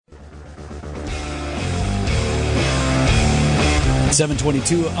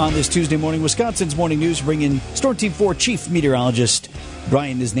7:22 on this Tuesday morning. Wisconsin's Morning News bringing Storm Team 4 Chief Meteorologist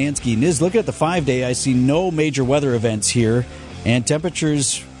Brian Niznansky. Niz, looking at the 5-day, I see no major weather events here, and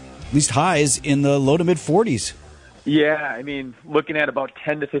temperatures, at least highs, in the low to mid-40s. Yeah, I mean, looking at about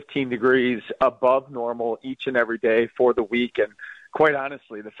 10 to 15 degrees above normal each and every day for the week, and quite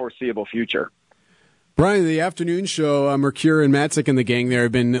honestly, the foreseeable future. Brian, the afternoon show, Mercure and Matzik and the gang there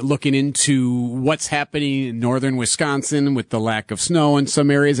have been looking into what's happening in northern Wisconsin with the lack of snow in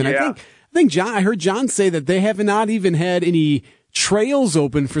some areas. And I think John, I heard John say that they have not even had any trails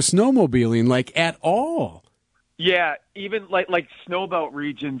open for snowmobiling, like, at all. Yeah, even like snowbelt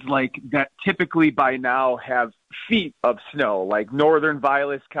regions like that typically by now have feet of snow, like northern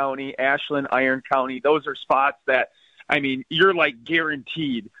Vilas County, Ashland, Iron County. Those are spots that, I mean, you're like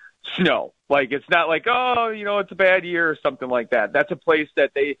guaranteed snow. Like, it's not like, oh, you know, it's a bad year or something like that. That's a place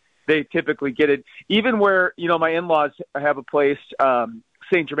that they typically get it. Even where, you know, my in-laws have a place,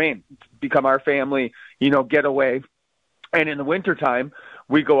 St. Germain, become our family, you know, getaway. And in the wintertime,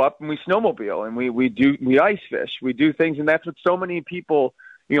 we go up and we snowmobile and we ice fish. We do things, and that's what so many people,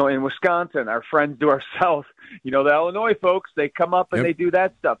 you know, in Wisconsin, our friends do ourselves. You know, the Illinois folks, they come up and they do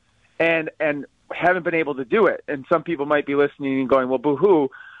that stuff, and haven't been able to do it. And some people might be listening and going, well, boo-hoo.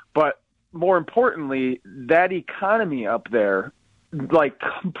 But more importantly, that economy up there, like,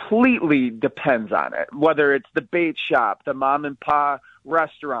 completely depends on it. Whether it's the bait shop, the mom and pop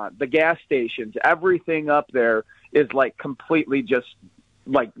restaurant, the gas stations, everything up there is like completely just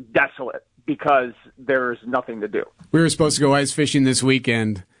like desolate because there's nothing to do. We were supposed to go ice fishing this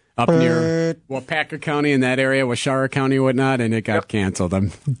weekend up near Packer County in that area, Washara County and whatnot, and it got canceled.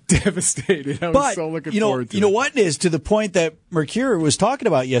 I'm devastated. I was so looking forward to it. You know what is, to the point that Mercure was talking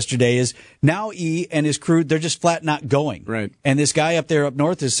about yesterday, is now E and his crew, they're just flat not going. Right. And this guy up there up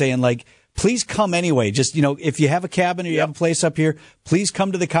north is saying, like, please come anyway. Just, you know, if you have a cabin or you have a place up here, please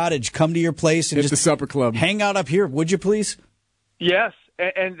come to the cottage, come to your place, and hit just the supper club. Hang out up here, would you please? Yes,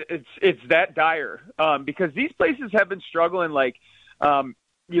 and it's that dire because these places have been struggling. Like,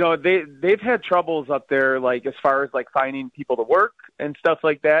 you know, they've had troubles up there, like as far as like finding people to work and stuff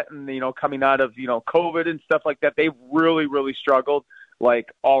like that, and you know, coming out of, you know, COVID and stuff like that, they've really struggled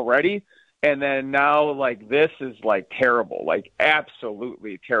like already. And then now, like, this is, like, terrible, like,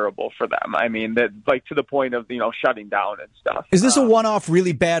 absolutely terrible for them. I mean, that, like, to the point of, you know, shutting down and stuff. Is this a one-off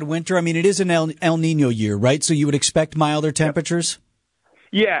really bad winter? I mean, it is an El Nino year, right? So you would expect milder temperatures?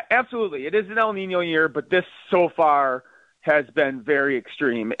 Yeah, absolutely. It is an El Nino year, but this so far has been very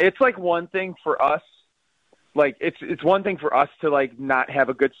extreme. It's, like, one thing for us. Like, it's one thing for us to, like, not have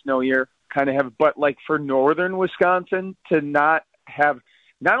a good snow year, kind of have, but, like, for northern Wisconsin to not have –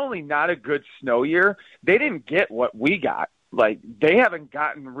 not only not a good snow year, they didn't get what we got. Like, they haven't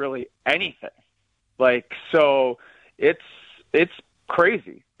gotten really anything. Like, so it's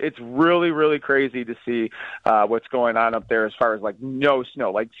crazy. It's really crazy to see what's going on up there as far as like no snow.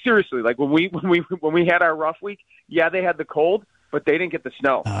 Like, seriously, like when we had our rough week, yeah, they had the cold, but they didn't get the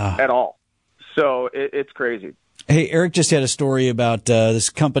snow at all. So it's crazy. Hey, Eric just had a story about this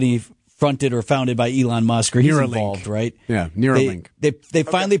company fronted or founded by Elon Musk, or he's Neuralink. Involved, right? Yeah, Neuralink. They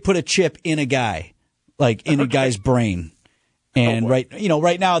finally put a chip in a guy, like in a guy's brain. And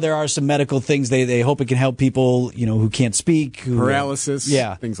right now there are some medical things they hope it can help people, you know, who can't speak, paralysis,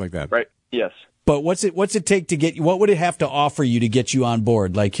 things like that. Right. Yes. But what's it take to get you? What would it have to offer you to get you on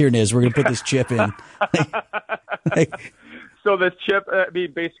board? Like, here it is, we're going to put this chip in. So this chip, be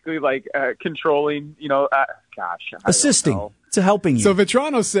basically like controlling, you know, assisting. It's helping you. So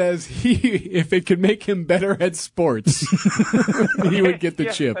Vetrano says if it could make him better at sports, he would get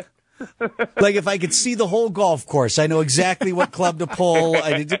the chip. Like, if I could see the whole golf course, I know exactly what club to pull.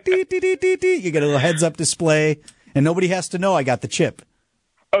 I did you get a little heads-up display, and nobody has to know I got the chip.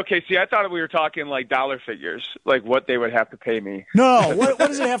 Okay, see, I thought we were talking like dollar figures, like what they would have to pay me. No, what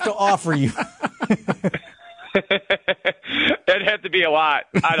does it have to offer you? That'd have to be a lot.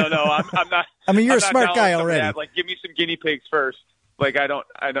 I don't know. I'm not. I mean, you're I'm a smart guy already. Like, give me some guinea pigs first. Like, I don't.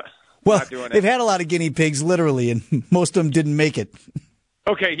 Well, not doing they've had a lot of guinea pigs, literally, and most of them didn't make it.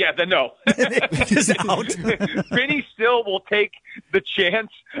 Okay, yeah, then no. Just out. Vinny still will take the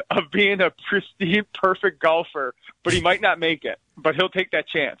chance of being a pristine, perfect golfer, but he might not make it. But he'll take that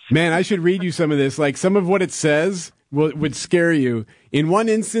chance. Man, I should read you some of this. Like, some of what it says would scare you. In one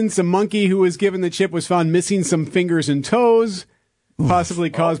instance, a monkey who was given the chip was found missing some fingers and toes, possibly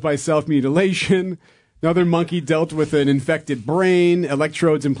caused by self-mutilation. Another monkey dealt with an infected brain,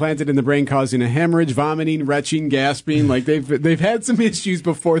 electrodes implanted in the brain causing a hemorrhage, vomiting, retching, gasping. Like, they've had some issues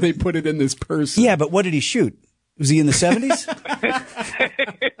before they put it in this person. Yeah, but what did he shoot? Was he in the 70s?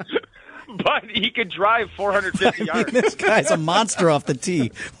 but he could drive 450 yards. This guy's a monster off the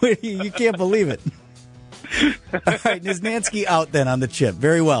tee. You can't believe it. All right, Niznansky out then on the chip.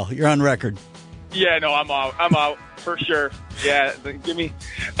 Very well. You're on record. Yeah, no, I'm out for sure. Yeah,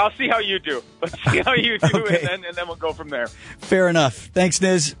 I'll see how you do. Let's see how you do, Okay. and then we'll go from there. Fair enough. Thanks,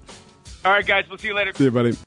 Niz. All right, guys, we'll see you later. See you, buddy.